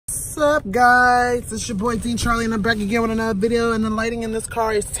up, guys? It's your boy Dean Charlie, and I'm back again with another video. And the lighting in this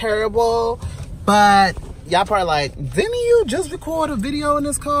car is terrible, but y'all probably like, didn't you just record a video in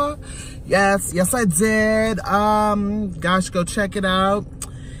this car? Yes, I did. Guys, go check it out.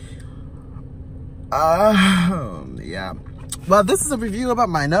 Yeah. Well, this is a review about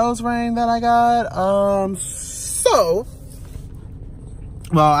my nose ring that I got.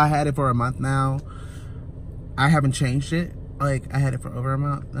 Well, I had it for a month now. I haven't changed it. Like, I had it for over a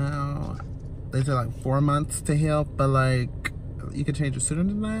month now. They said like 4 months to heal, but like, you can change it sooner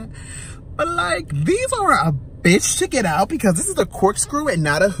than that. But like, these are a bitch to get out because this is a corkscrew and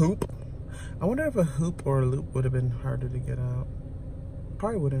not a hoop. I wonder if a hoop or a loop would have been harder to get out.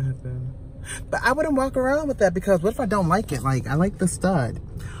 Probably wouldn't have been. But I wouldn't walk around with that because what if I don't like it? Like, I like the stud.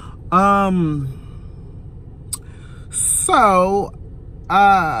 I'm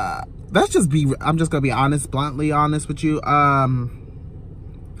just gonna be honest, bluntly honest with you. I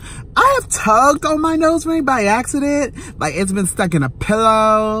have tugged on my nose ring by accident. Like, it's been stuck in a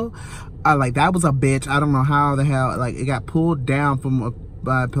pillow. Like, that was a bitch. I don't know how the hell, like, it got pulled down from a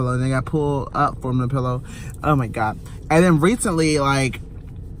pillow and it got pulled up from the pillow. Oh my God. And then recently, like,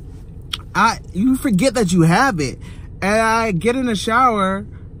 you forget that you have it. And I get in the shower,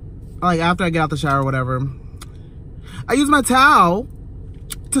 like, after I get out the shower or whatever, I use my towel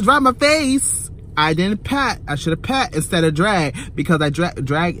to dry my face. I didn't pat. I should have pat instead of drag, because I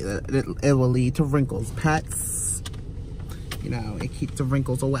drag it will lead to wrinkles. Pats, you know, it keeps the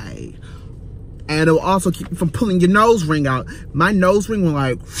wrinkles away. And it will also keep you from pulling your nose ring out. My nose ring was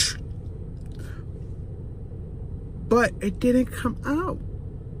like, whoosh, but it didn't come out.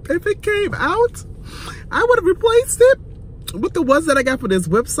 If it came out, I would have replaced it with the ones that I got for this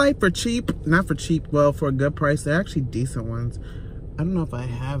website for cheap. Not for cheap, well, for a good price. They're actually decent ones. I don't know if I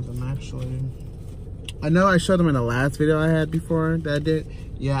have them actually. I know I showed them in the last video I had before that I did.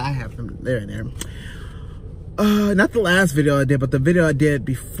 Yeah, I have them. They're in there. Not the last video I did, but the video I did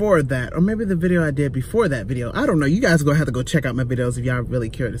before that. Or maybe the video I did before that video. I don't know. You guys are going to have to go check out my videos if y'all really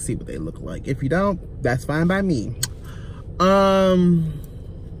care to see what they look like. If you don't, that's fine by me. I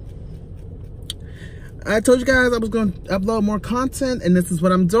told you guys I was going to upload more content, and this is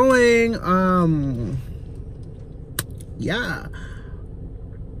what I'm doing. Yeah.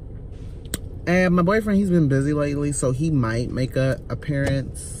 And my boyfriend, he's been busy lately, so he might make a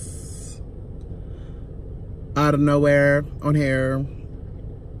appearance out of nowhere on here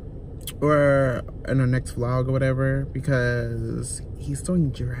or in our next vlog or whatever, because he's doing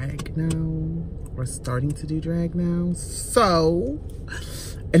drag now, or starting to do drag now. So,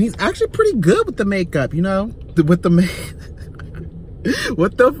 and he's actually pretty good with the makeup, you know, with the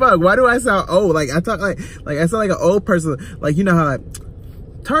what the fuck? Why do I sound old? Like, I talk like I sound like an old person. Like, you know how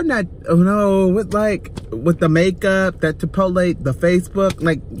turn that, oh no, with the makeup, that Chipotle, the Facebook,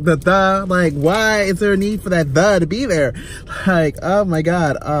 like the, like, why is there a need for that to be there? Like, oh my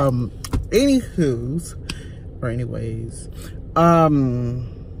God. Anywho's, or anyways,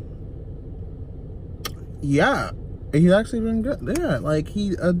 yeah, he's actually been good. Yeah, like,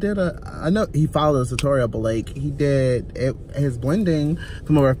 he did I know he followed a tutorial, but like, he did his blending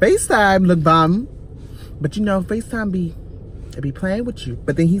from over FaceTime looked bomb. But you know, FaceTime be playing with you.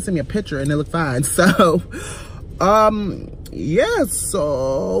 But then he sent me a picture and it looked fine. So, yeah,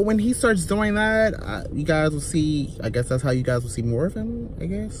 so when he starts doing that, you guys will see, I guess that's how you guys will see more of him, I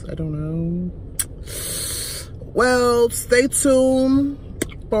guess. I don't know. Well, stay tuned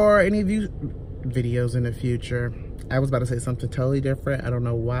for any videos in the future. I was about to say something totally different. I don't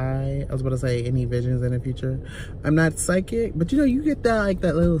know why. I was about to say any visions in the future. I'm not psychic, but you know, you get that, like,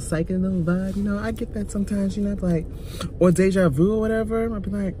 that little psychic little vibe, you know. I get that sometimes, you know, like, or deja vu or whatever. I'll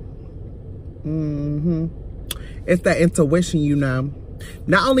be like, it's that intuition, you know.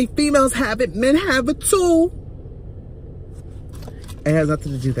 Not only females have it, men have it too. It has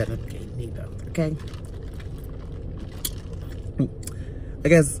nothing to do with that neither, okay? I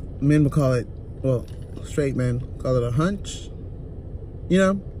guess men would call it, well, straight men call it a hunch, you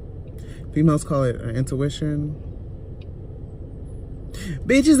know. Females call it an intuition.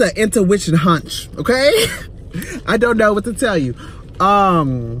 Bitch is an intuition hunch, okay? I don't know what to tell you.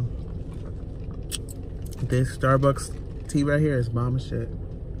 This Starbucks tea right here is bomb as shit.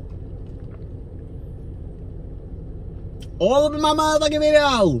 All of my motherfucking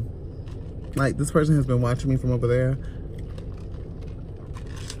video. Like, this person has been watching me from over there.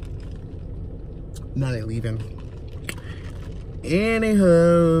 Now they leaving.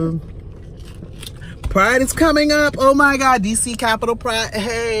 Anywho, Pride is coming up. Oh my God, DC Capitol Pride.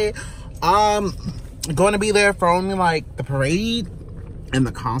 Hey, going to be there for only like the parade and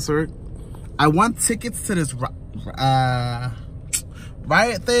the concert. I want tickets to this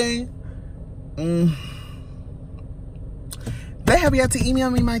Riot thing. They have yet to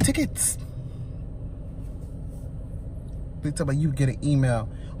email me my tickets. They tell me you get an email.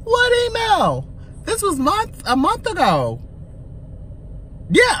 What email? This was a month ago.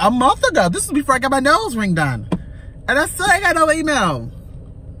 Yeah, a month ago. This was before I got my nose ring done. And I still ain't got no email.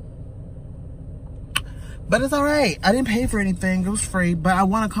 But it's alright. I didn't pay for anything. It was free. But I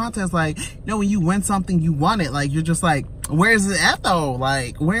won a contest. Like, you know, when you win something, you want it. Like, you're just like, where is it at though?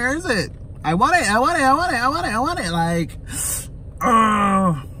 Like, where is it? I want it. I want it. I want it. I want it. I want it. Like,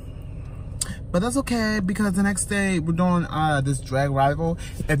 but that's okay, because the next day we're doing this drag rival.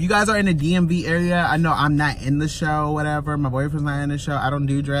 If you guys are in the DMV area, I know I'm not in the show or whatever. My boyfriend's not in the show. I don't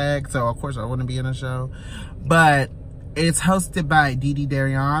do drag, so of course I wouldn't be in the show. But it's hosted by Dee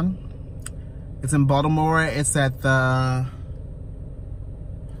Darion. It's in Baltimore. It's at the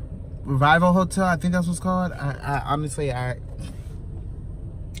Revival Hotel. I think that's what it's called. I honestly, I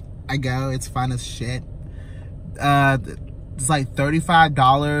go. It's fun as shit. It's like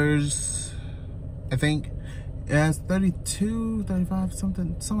 $35. I think. Yeah, it's 32, 35,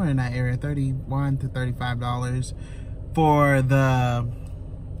 something, somewhere in that area. $31 to $35 for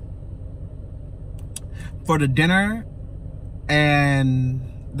the dinner and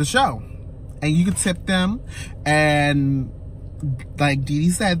the show. And you can tip them. And like Dee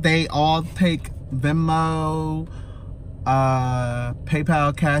said, they all take Venmo,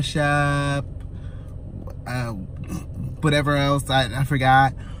 PayPal, Cash App, whatever else I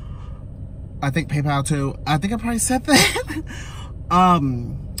forgot. I think PayPal too. I think I probably said that.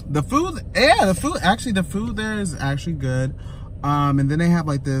 The food, yeah, the food there is actually good. And then they have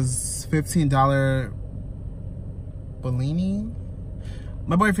like this $15 Bellini.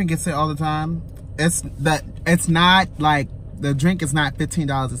 My boyfriend gets it all the time. It's not like, the drink is not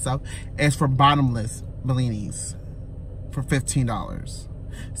 $15 itself. It's for bottomless Bellinis for $15.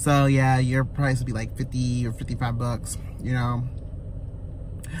 So yeah, your price would be like 50 or 55 bucks, you know.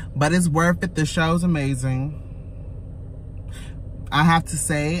 But it's worth it. The show's amazing. I have to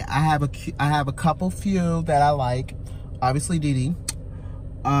say, I have a few that I like. Obviously, Dee,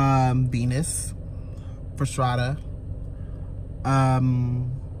 Venus, Frustrada.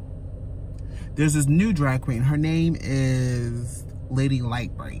 There's this new drag queen. Her name is Lady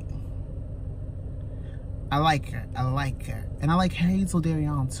Lightbright. I like her. And I like Hazel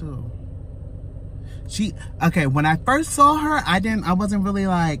Darion too. Okay, when I first saw her, I wasn't really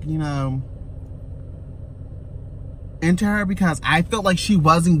like, you know, into her, because I felt like she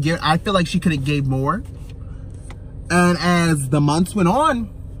wasn't I feel like she could have gave more. And as the months went on,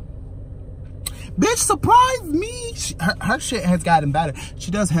 bitch surprised me. Her shit has gotten better.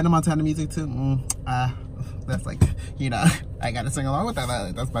 She does Hannah Montana music too. That's like, you know, I gotta sing along with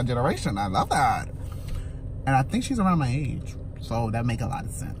that. That's my generation. I love that. And I think she's around my age, so that make a lot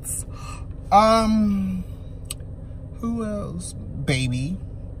of sense. Who else? Baby.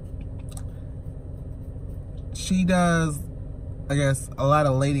 She does, I guess, a lot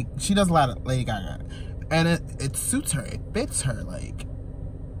of Lady Gaga. And it suits her. It fits her, like,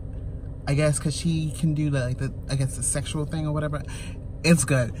 I guess, because she can do the sexual thing or whatever. It's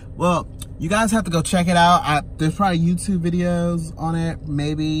good. Well, you guys have to go check it out. There's probably YouTube videos on it,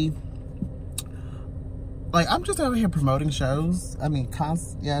 maybe. Like, I'm just over here promoting shows. I mean,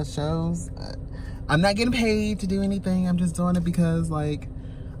 shows. I'm not getting paid to do anything. I'm just doing it because, like,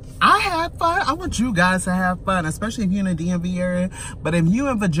 I have fun. I want you guys to have fun, especially if you're in the DMV area. But if you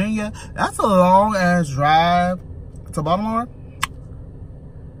in Virginia, that's a long-ass drive to Baltimore.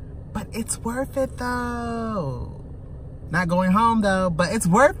 But it's worth it, though. Not going home, though. But it's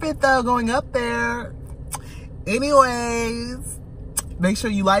worth it, though, going up there. Anyways, make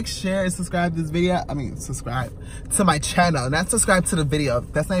sure you like, share, and subscribe to this video. I mean, subscribe to my channel. Not subscribe to the video.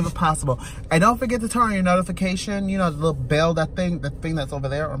 That's not even possible. And don't forget to turn on your notification. You know, the little bell, the thing that's over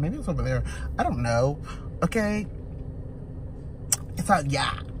there. Or maybe it's over there. I don't know. Okay? It's out.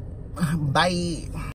 Yeah. Bye.